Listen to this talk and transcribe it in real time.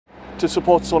To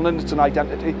support Sunderland, it's an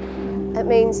identity. It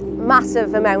means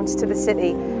massive amounts to the city.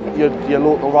 Your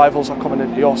local rivals are coming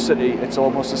into your city. It's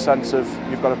almost a sense of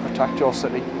you've got to protect your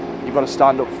city. You've got to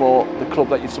stand up for the club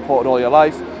that you've supported all your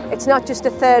life. It's not just a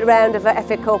third round of a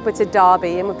FA Cup, it's a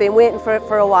derby, and we've been waiting for it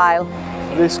for a while.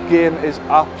 This game is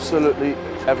absolutely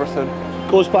everything.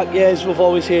 Goes back years, we've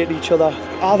always hated each other.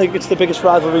 I think it's the biggest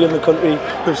rivalry in the country.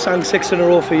 We've sang 6 in a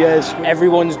row for years.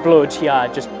 Everyone's blood here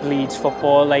just bleeds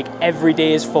football. Like, every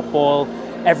day is football,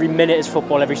 every minute is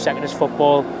football, every second is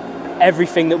football.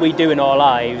 Everything that we do in our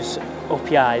lives up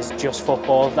here is just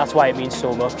football. That's why it means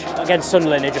so much. Against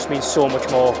Sunderland, it just means so much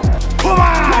more. Come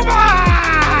on! Come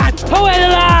on! Away the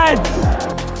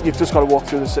lads! You've just got to walk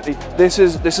through the city. This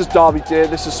is derby day,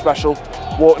 this is special.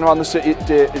 Walking around the city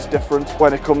today is different.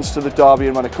 When it comes to the derby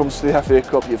and when it comes to the FA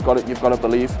Cup, you've got to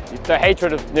believe. The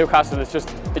hatred of Newcastle it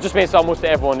just means so much to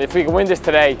everyone. If we can win this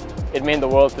today, it'd mean the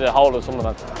world to the whole of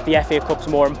Sunderland. The FA Cup's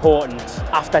more important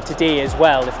after today as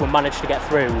well. If we manage to get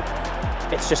through,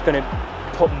 it's just going to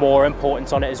put more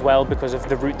importance on it as well because of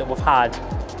the route that we've had,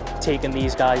 taking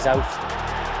these guys out.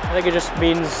 I think it just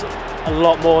means a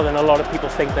lot more than a lot of people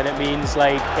think that it means.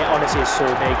 Like, it honestly is so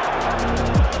big.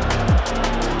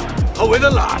 Away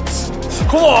the lads!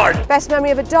 Come on! Best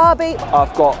memory of a derby?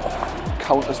 I've got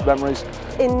countless memories.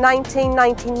 In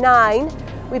 1999,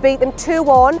 we beat them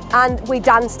 2-1 and we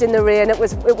danced in the rain. It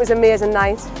was an amazing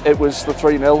night. It was the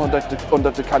 3-0 under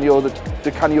Di Canio, the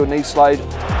Di Canio knee slide.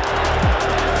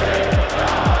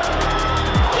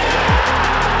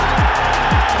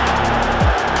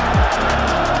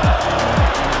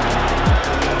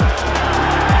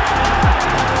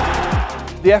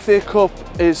 The FA Cup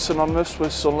is synonymous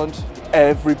with Sunderland.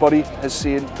 Everybody has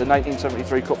seen the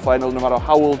 1973 Cup final, no matter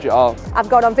how old you are. I've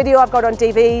got on video, I've got on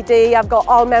DVD, I've got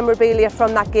all memorabilia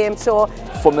from that game. So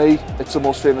for me, it's the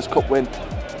most famous cup win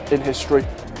in history.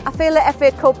 I feel the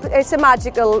FA Cup is a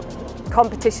magical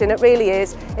competition, it really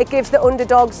is. It gives the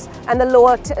underdogs and the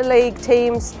lower league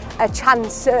teams a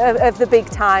chance of the big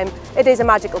time. It is a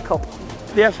magical cup.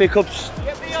 The FA Cup's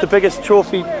the biggest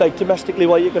trophy, like domestically,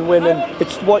 what you can win, and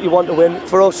it's what you want to win.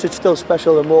 For us, it's still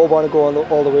special, and we all want to go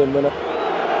all the way and win it.